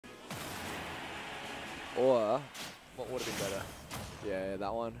Or, what would have been better? Yeah,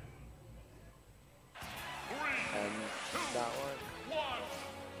 that one. And that one.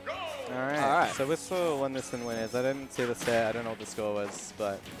 Alright, so Whissle won this in winners. I didn't see the set, I don't know what the score was,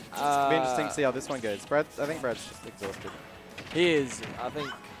 but it's going to be interesting to see how this one goes. I think Brad's just exhausted. He is, I think.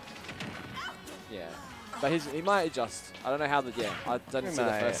 Yeah. But he might adjust. I don't know how yeah, I didn't see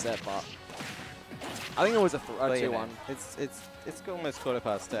the first set, but I think it was a 2-1. It's almost quarter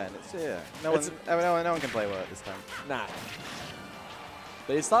past 10. No one can play well at this time. Nah.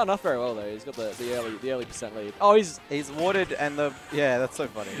 But he's starting off very well though. He's got the early percent lead. Oh, he's watered and yeah, that's so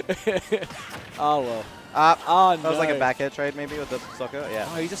funny. Oh well. Oh no. That was like a back air trade maybe with the soccer. Yeah.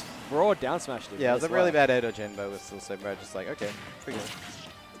 Oh, he just raw down smashed him. Yeah, it was a really bad air dodge in, but Whissle, so Brad just like, okay, pretty good.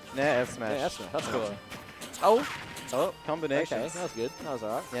 Nah, F smash. Yeah, F smash. That's cool. Oh, combination. Okay, that was good. That was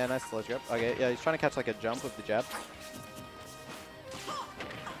alright. Yeah, nice slow grab. Okay, yeah, he's trying to catch like a jump with the jab.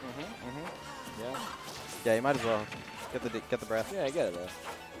 Yeah. Yeah, you might as well get the breath. Yeah, get it there.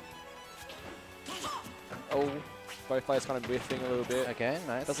 Oh, both players kind of whiffing a little bit. Okay,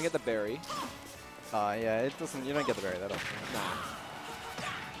 nice. Doesn't get the berry. Yeah, it doesn't. You don't get the berry that often. Nah.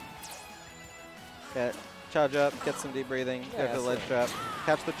 Yeah, charge up, get some deep breathing, go for the ledge trap,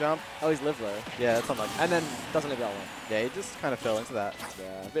 catch the jump. Oh, he's lived though. Yeah, that's unlucky. And then doesn't live that one. Yeah, he just kind of fell into that.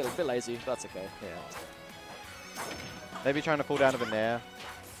 Yeah, a bit lazy, but that's okay. Yeah. Maybe trying to pull down to the nair,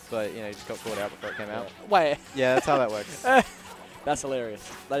 but you know, he just got caught out before it came out. Wait. Yeah, that's how that works. That's hilarious.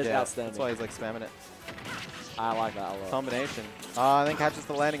 That is outstanding. That's why he's like spamming it. I like that a lot. Combination. And then catches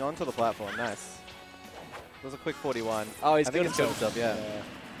the landing onto the platform. Nice. It was a quick 41. Oh, he's I think he's killed himself, yeah.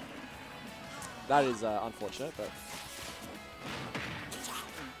 That is unfortunate, but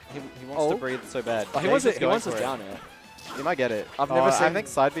he wants to breathe so bad. Oh, he wants us down air. He might get it. I've never seen. I think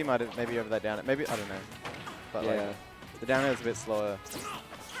side B might have maybe over that down air. Maybe, I don't know. But like, the down air is a bit slower.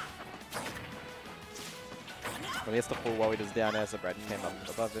 But he has to pull while he does down air, so Brad came up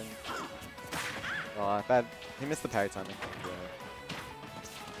above him. Oh, bad. He missed the parry timing.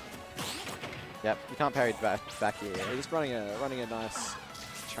 Yep, you can't parry back here. He's just running a nice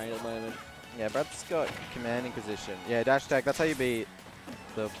train at the moment. Yeah, Brad's got commanding position. Yeah, dash attack, that's how you beat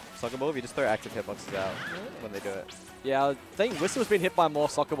the soccer ball. If you just throw active hitboxes out when they do it. Yeah, I think Whistle's been hit by more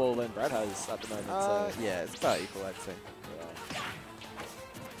soccer ball than Brad has at the moment. So. Yeah, it's about equal, I'd say.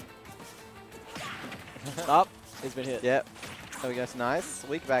 Up, he's been hit. Yep. There we go, nice.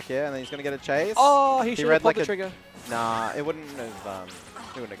 Weak back here, and then he's going to get a chase. Oh, he should have pulled the trigger. Nah, it wouldn't have,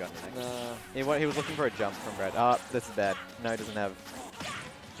 he wouldn't have gotten the next. He was looking for a jump from Brad. Oh, this is bad. No, he doesn't have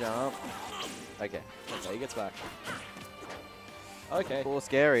jump. Okay. Okay, he gets back. Okay. Cool,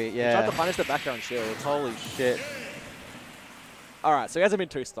 scary, yeah. He tried to punish the background shield. Holy shit. Alright, so he hasn't been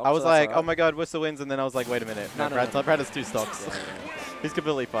 2 stocks. I was like, oh my god, Whissle wins, and then I was like, wait a minute. No, Brad has 2 stocks. Yeah. He's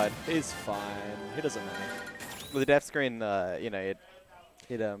completely fine. He's fine. He doesn't know. With the death screen, you know,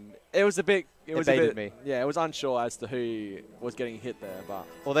 it was a bit. It baited me. Yeah, it was unsure as to who was getting hit there, but.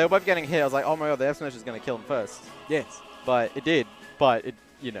 Well, they were both getting hit. I was like, oh my god, the F smash is going to kill him first. Yes. But it did. But it,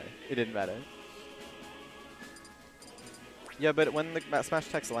 you know, it didn't matter. Yeah, but when the smash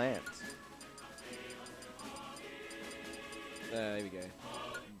attacks land. There we go.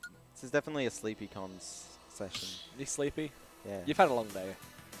 This is definitely a sleepy cons session. You sleepy? Yeah. You've had a long day.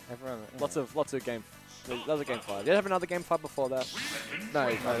 Everyone. Lots of game. That was a game 5. Did you have another game 5 before that? No,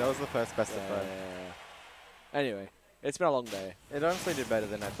 that was the first best of 5. Anyway, it's been a long day. It honestly did better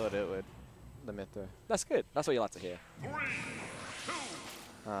than I thought it would. The Mytho. That's good. That's what you like to hear. 3,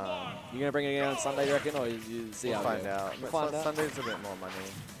 2, you gonna bring it in on Sunday, you reckon, or you see how? We'll find out. We'll find out. Sunday's a bit more money.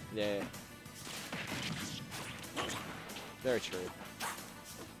 Yeah. Very true.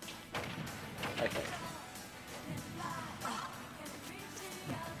 Okay.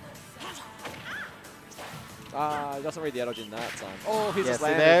 He doesn't read the edge in that time. Oh, he's just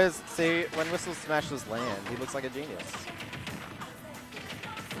landed. See, when Whissle smashes land, he looks like a genius.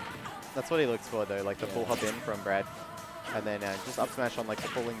 That's what he looks for, though, like the full hop in from Brad. And then just up smash on like the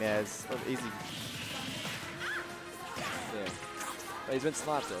falling nairs. Easy. Yeah. But he's been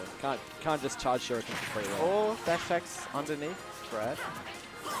sniped though. Can't just charge shuriken for free. Or dash attacks underneath Brad.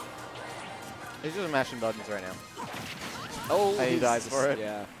 He's just mashing buttons right now. Oh, and he dies for it.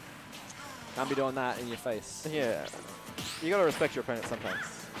 Yeah. Can't be doing that in your face. Yeah. You gotta respect your opponent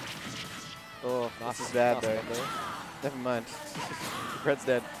sometimes. Oh, nice. This is bad though. Never mind. Brad's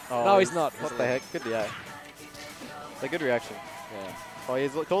dead. Oh, no, he's not. What the heck? Good DI. It's a good reaction. Yeah. Oh,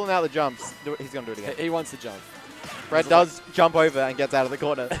 he's calling out the jumps. He's going to do it again. He wants to jump. Brad does jump over and gets out of the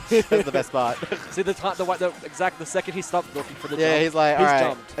corner. That's the best part. See the second he stopped looking for the jump. Yeah, he's like, all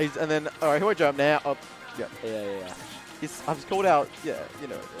right. Jumped. And then, all right, who will jump now? Oh, yeah. Yeah. I was called out. Yeah, you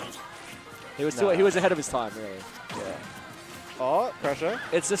know. He was he was ahead of his time, really. Yeah. Oh, pressure.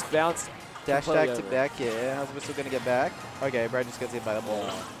 It's just bounced. Dash tag to back, yeah. How's Whissle going to get back? Okay, Brad just gets hit by the ball.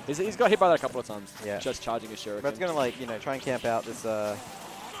 Yeah. He's got hit by that a couple of times. Yeah. Just charging his shuriken. Brad's going to, like, you know, try and camp out this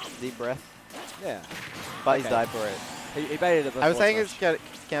deep breath. Yeah. But he's died for it. He baited it. I was saying he's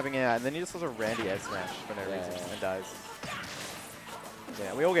camping out, and then he just does a randy air smash for no reason and dies.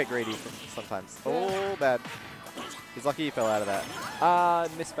 Yeah, we all get greedy sometimes. Oh, bad. He's lucky he fell out of that.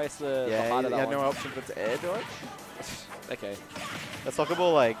 Misspaced the heart of that he had one. no option but to air dodge. Okay. The soccer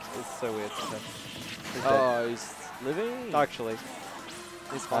ball, like, is so weird sometimes. He's living? Actually.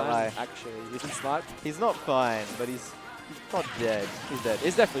 He's fine. Actually. He's been sniped? He's not fine, but he's not dead. He's dead.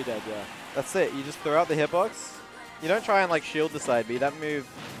 He's definitely dead, yeah. That's it. You just throw out the hitbox. You don't try and, like, shield the side B. That move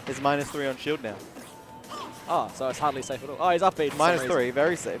is -3 on shield now. Oh, so it's hardly safe at all. Oh, he's up beat. -3,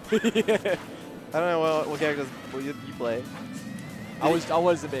 very safe. Yeah. I don't know what characters you play. I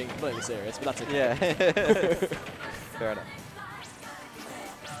wasn't being completely serious, but that's okay. Yeah. Fair enough.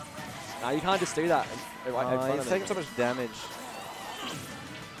 No, you can't just do that. He's taking so much damage.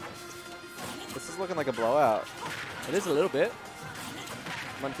 This is looking like a blowout. It is a little bit.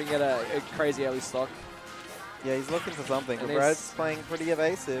 One can get a crazy early stock. Yeah, he's looking for something. But Brad's playing pretty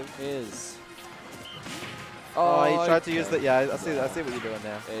evasive. He is. Oh, he tried to use the... Yeah, I see what you're doing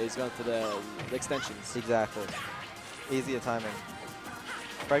now. Yeah, he's going for the extensions. Exactly. Easier timing.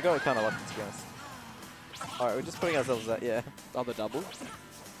 Brad got kind of lucky, to be honest. Alright, we're just putting ourselves at... Yeah. Other double.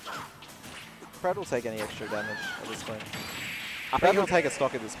 Brad will take any extra damage at this point. Brad will take a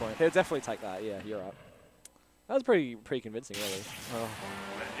stock at this point. He'll definitely take that, yeah, you're right. That was pretty convincing, really. Oh.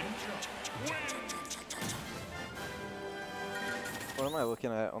 What am I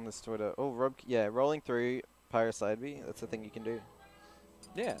looking at on this Twitter? Oh, rolling through Pyro side B. That's the thing you can do.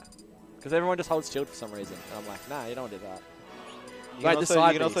 Yeah. Because everyone just holds shield for some reason. And I'm like, nah, you don't want to do that. You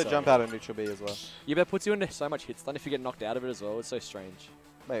can also jump out of neutral B as well. Yeah, but it puts you into so much hit stun if you get knocked out of it as well. It's so strange.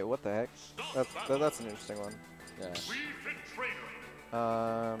 Wait, what the heck? That's an interesting one. Yeah.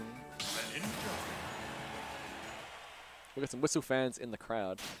 We've got some Whissle fans in the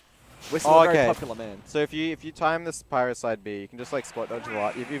crowd. Whissle, a very popular man. So if you time this Pyro side B, you can just like spot dodge the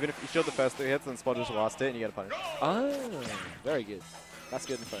last. Even if you shield the first 3 hits, then spot dodge the last hit, and you get a punish. Oh, very good. That's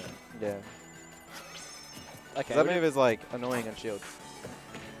good info. Yeah. Okay. That move is like annoying on shield.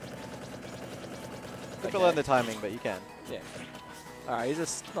 You have to learn the timing, but you can. Yeah. Alright, he's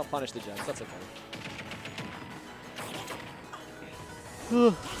just not punished the jumps. That's okay.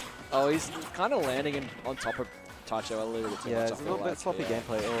 Oh, he's kind of landing on top of Taicho a little bit too much. Yeah, it's a little bit sloppy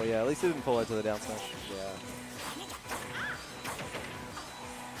gameplay. Oh yeah, at least he didn't pull out to the down smash. Yeah.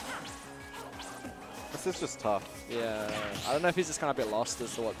 This is just tough. Yeah. I don't know if he's just kind of a bit lost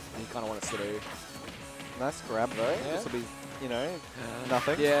as to what he kind of wants to do. Nice grab though. Yeah. This will be, you know,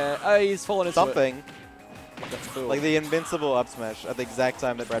 nothing. Yeah. Oh, he's fallen into something. That's cool. Like the invincible up smash at the exact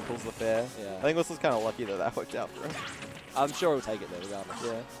time that Brad pulls the fair. Yeah. I think this was kind of lucky that worked out for him. I'm sure he'll take it though, regardless.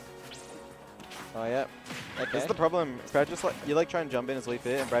 Yeah. Oh yeah. Okay. This is the problem. Brad just like you try and jump in as we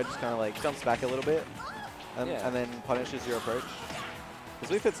fit, and Brad just kind of like jumps back a little bit, and then punishes your approach.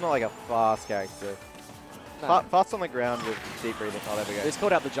 Because Wii Fit's not like a fast character. No. Fast on the ground with deep breathing. Oh, there we go. He's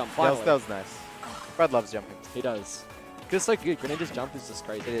called out the jump finally. That was nice. Brad loves jumping. He does. Because it's so good. Greninja's jump is just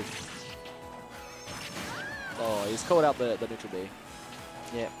crazy. It is. Oh, he's called out the neutral B.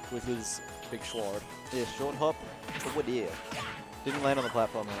 Yeah. With his big sword. Yeah, short hop. What dear. Didn't land on the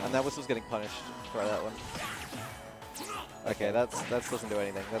platform. And that Whistle's getting punished for that one. Okay, that doesn't do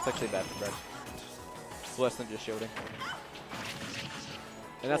anything. That's actually bad for Brad. It's worse than just shielding.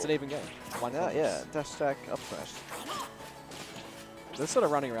 And that's an even game. Yeah, dash stack, up smash. They're sort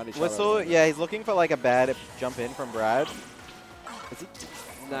of running around each other. Whissle, yeah, he's looking for like a bad jump in from Brad. Is he?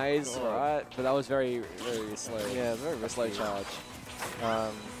 No, he's right, but that was very, very slow. Yeah, very slow charge.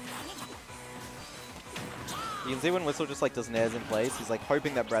 You can see when Whissle just like does nairs in place, he's like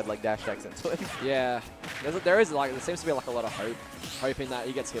hoping that Brad like dash attacks into him. Yeah, there seems to be like a lot of hope, hoping that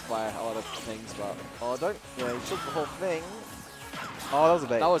he gets hit by a lot of things, but he shook the whole thing. Oh, that was a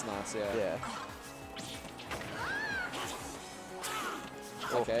bait. That was nice, yeah. Yeah.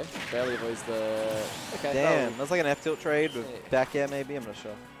 Okay, barely avoids the... Okay. Damn, that's like an F-tilt trade with back air maybe, I'm not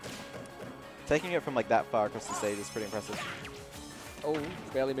sure. Taking it from like that far across the stage is pretty impressive. Oh,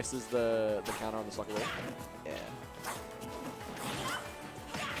 barely misses the counter on the soccer ball. Yeah.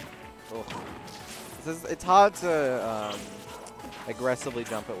 Oh. It's hard to aggressively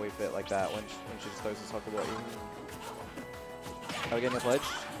jump at Wii Fit like that when she just throws the soccer ball at you. Are we getting a pledge?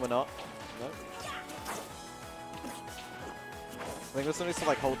 We're not. No. I think Whissle needs to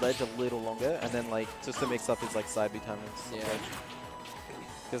like hold ledge a little longer and then like just to mix up his like side B timings. Yeah.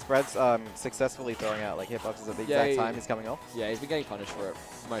 Because Brad's successfully throwing out like hitboxes at the exact time he's coming off. Yeah, he's been getting punished for it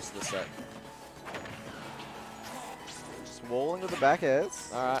most of the set. Just walling with the back airs.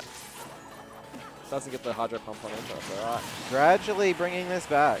 Alright. Doesn't get the hydro pump on him, but that's alright. Gradually bringing this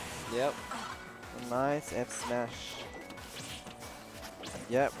back. Yep. A nice F smash.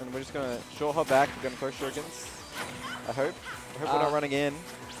 Yep, and we're just going to short hop back. We're going to push shurikens. I hope. We're not running in.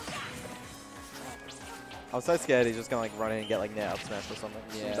 I was so scared he's just going to like run in and get like net up smash or something.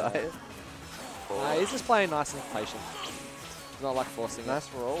 Yeah. He's just playing nice and patient. He's not like forcing nice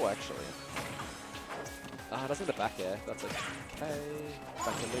roll actually. Doesn't the back air. That's okay.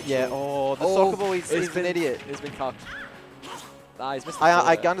 Back to yeah, the soccer ball, he's an idiot. He's been cucked. He's missed the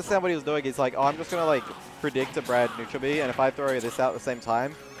I understand what he was doing. He's like, oh, I'm just going to like predict a Brad neutral B, and if I throw this out at the same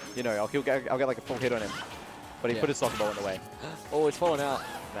time, you know, I'll get like a full hit on him. But he put his soccer ball in the way. Oh, it's fallen out.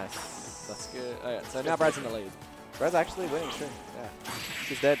 Nice. That's good. Oh, yeah. So now Brad's in the lead. Brad's actually winning too. Yeah.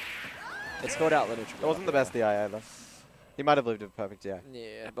 He's dead. It scored out the neutral. It wasn't the best DI either. He might have lived a perfect DI.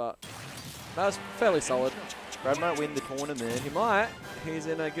 Yeah, but that was fairly solid. Brad might win the tournament. He might. He's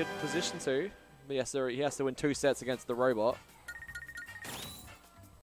in a good position to. But he has to win 2 sets against the robot.